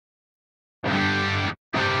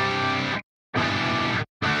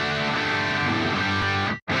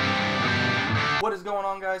What is going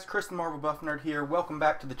on, guys? Chris the Marvel Buff Nerd here. Welcome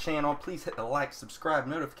back to the channel. Please hit the like, subscribe,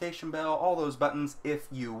 notification bell, all those buttons if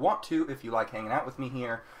you want to, if you like hanging out with me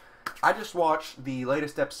here. I just watched the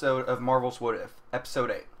latest episode of Marvel's What If,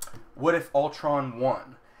 episode 8. What If Ultron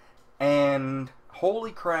won? And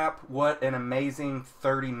holy crap, what an amazing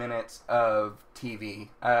 30 minutes of TV.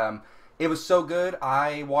 It was so good,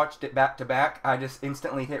 I watched it back to back. I just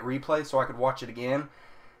instantly hit replay so I could watch it again.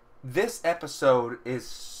 This episode is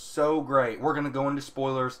so great. We're going to go into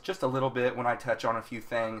spoilers just a little bit when I touch on a few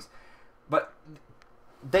things. But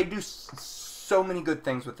they do so many good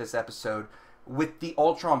things with this episode. With the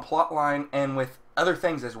Ultron plotline and with other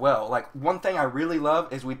things as well. Like, one thing I really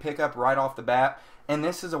love is we pick up right off the bat. And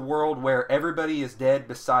this is a world where everybody is dead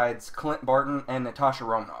besides Clint Barton and Natasha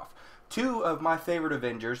Romanoff. Two of my favorite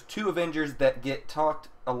Avengers. Two Avengers that get talked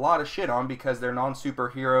a lot of shit on because they're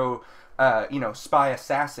non-superhero spy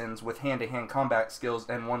assassins with hand-to-hand combat skills,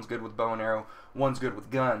 and one's good with bow and arrow, one's good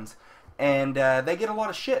with guns. And they get a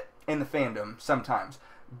lot of shit in the fandom sometimes.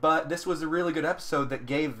 But this was a really good episode that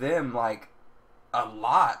gave them, like, a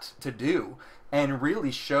lot to do. And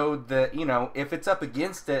really showed that, if it's up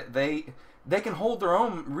against it, they can hold their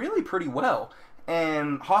own really pretty well.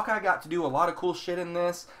 And Hawkeye got to do a lot of cool shit in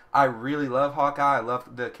this. I really love Hawkeye. I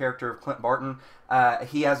love the character of Clint Barton.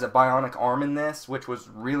 He has a bionic arm in this, which was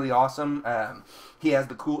really awesome. He has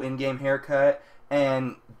the cool in-game haircut.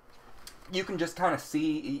 And you can just kind of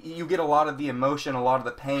see, you get a lot of the emotion, a lot of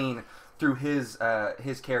the pain through his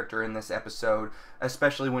character in this episode.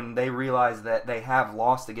 Especially when they realize that they have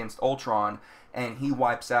lost against Ultron. And he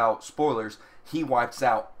wipes out, spoilers, he wipes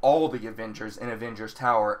out all the Avengers in Avengers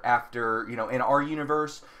Tower after, in our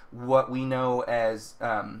universe, what we know as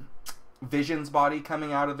Vision's body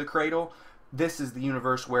coming out of the cradle. This is the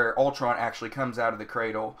universe where Ultron actually comes out of the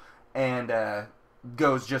cradle and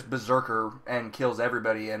goes just berserker and kills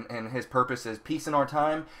everybody. And his purpose is peace in our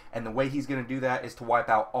time. And the way he's going to do that is to wipe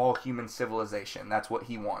out all human civilization. That's what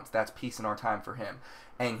he wants. That's peace in our time for him.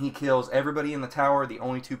 And he kills everybody in the tower. The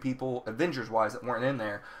only two people, Avengers-wise, that weren't in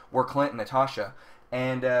there were Clint and Natasha.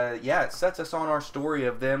 And, yeah, it sets us on our story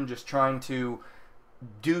of them just trying to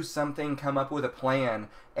do something, come up with a plan.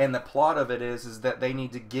 And the plot of it is that they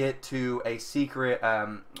need to get to a secret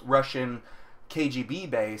Russian KGB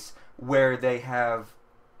base where they have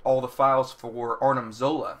all the files for Arnim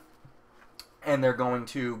Zola. And they're going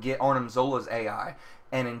to get Arnim Zola's AI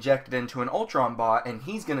and inject it into an Ultron bot, and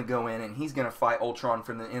he's going to go in and he's going to fight Ultron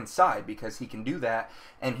from the inside because he can do that,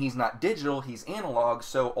 and he's not digital, he's analog,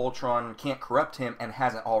 so Ultron can't corrupt him and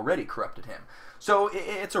hasn't already corrupted him. So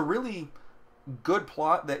it's a really good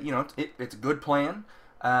plot that, it's a good plan,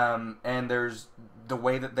 and there's the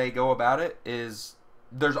way that they go about it is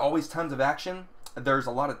there's always tons of action, there's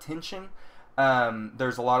a lot of tension,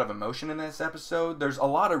 there's a lot of emotion in this episode, there's a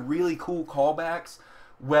lot of really cool callbacks,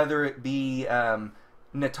 whether it be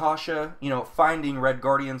Natasha, finding Red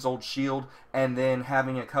Guardian's old shield and then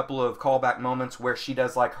having a couple of callback moments where she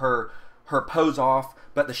does like her pose off,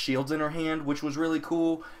 but the shield's in her hand, which was really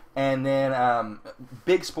cool. And then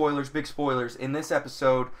big spoilers, in this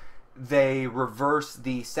episode they reverse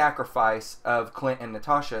the sacrifice of Clint and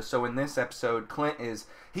Natasha. So in this episode,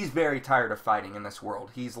 he's very tired of fighting in this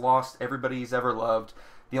world. He's lost everybody he's ever loved.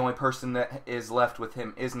 The only person that is left with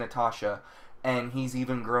him is Natasha. And he's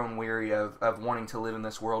even grown weary of wanting to live in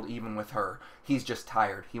this world even with her. He's just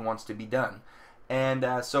tired. He wants to be done. And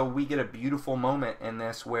so we get a beautiful moment in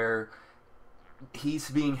this where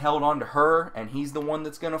he's being held onto her and he's the one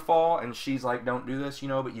that's going to fall. And she's like, don't do this,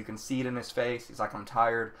 but you can see it in his face. He's like, I'm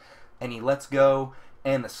tired. And he lets go.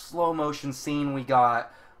 And the slow motion scene we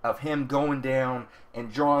got of him going down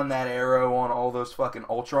and drawing that arrow on all those fucking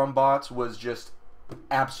Ultron bots was just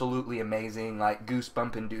absolutely amazing. Like,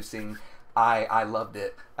 goosebump inducing. I loved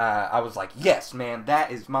it. I was like, yes, man,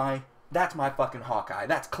 that's my fucking Hawkeye.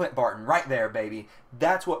 That's Clint Barton right there, baby.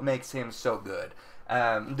 That's what makes him so good.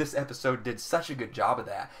 This episode did such a good job of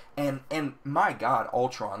that. And my God,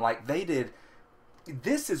 Ultron, like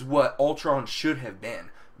this is what Ultron should have been.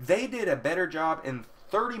 They did a better job in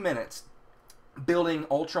 30 minutes building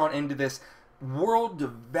Ultron into this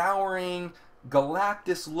world-devouring,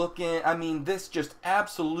 Galactus-looking, this just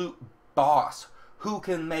absolute boss who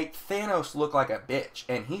can make Thanos look like a bitch,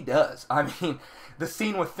 and he does. The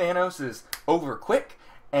scene with Thanos is over quick,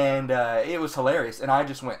 and it was hilarious, and I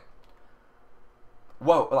just went,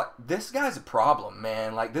 whoa, like, this guy's a problem,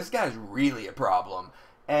 man. Like, this guy's really a problem.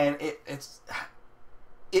 And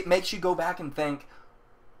it makes you go back and think,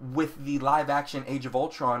 with the live-action Age of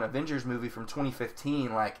Ultron Avengers movie from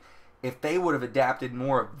 2015, like, if they would have adapted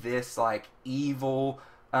more of this, like, evil,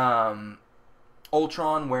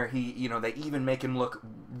 Ultron, where he, you know, they even make him look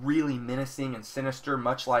really menacing and sinister,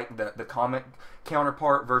 much like the comic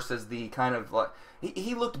counterpart, versus the kind of like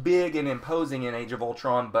he looked big and imposing in Age of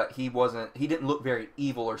Ultron, but he didn't look very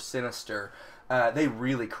evil or sinister. They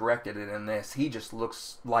really corrected it in this. He just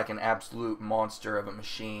looks like an absolute monster of a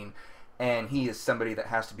machine, and he is somebody that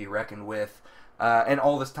has to be reckoned with. And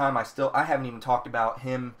all this time, I haven't even talked about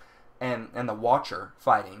him and the Watcher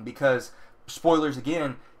fighting, because spoilers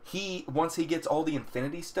again. Once he gets all the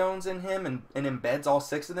Infinity Stones in him and embeds all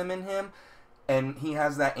 6 of them in him, and he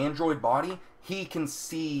has that android body, he can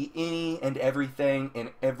see any and everything in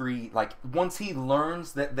every, like, once he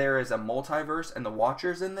learns that there is a multiverse and the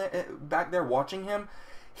Watchers in back there watching him,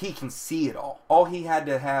 he can see it all. All he had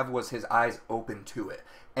to have was his eyes open to it,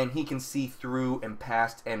 and he can see through and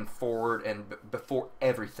past and forward and before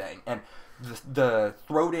everything. And the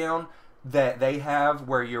throwdown that they have,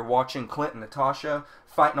 where you're watching Clint and Natasha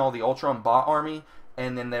fighting all the Ultron bot army,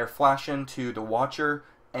 and then they're flashing to the Watcher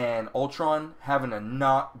and Ultron having a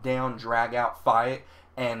knockdown, drag out fight,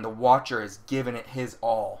 and the Watcher is giving it his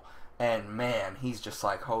all. And man, he's just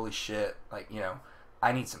like, holy shit, like, you know,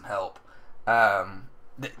 I need some help.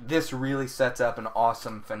 This really sets up an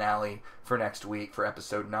awesome finale for next week for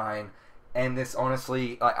episode 9. And this,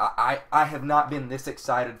 honestly, I have not been this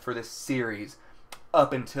excited for this series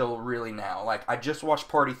up until really now. Like, I just watched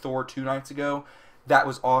Party Thor 2 nights ago. That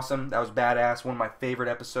was awesome. That was badass. One of my favorite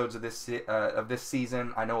episodes of this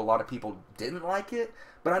season. I know a lot of people didn't like it,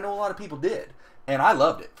 but I know a lot of people did, and I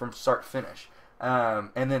loved it from start to finish.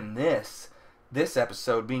 And then this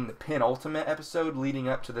episode, being the penultimate episode leading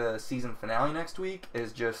up to the season finale next week,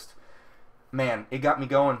 is just, man, it got me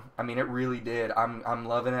going. I mean, it really did. I'm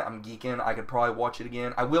loving it. I'm geeking. I could probably watch it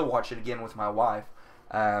again. I will watch it again with my wife.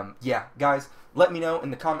 Yeah, guys, let me know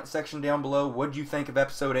in the comment section down below what you think of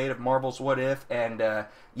episode 8 of Marvel's What If. And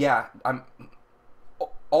yeah,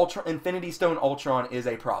 Infinity Stone Ultron is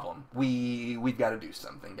a problem. We've got to do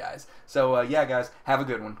something, guys. So yeah, guys, have a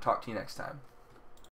good one. Talk to you next time.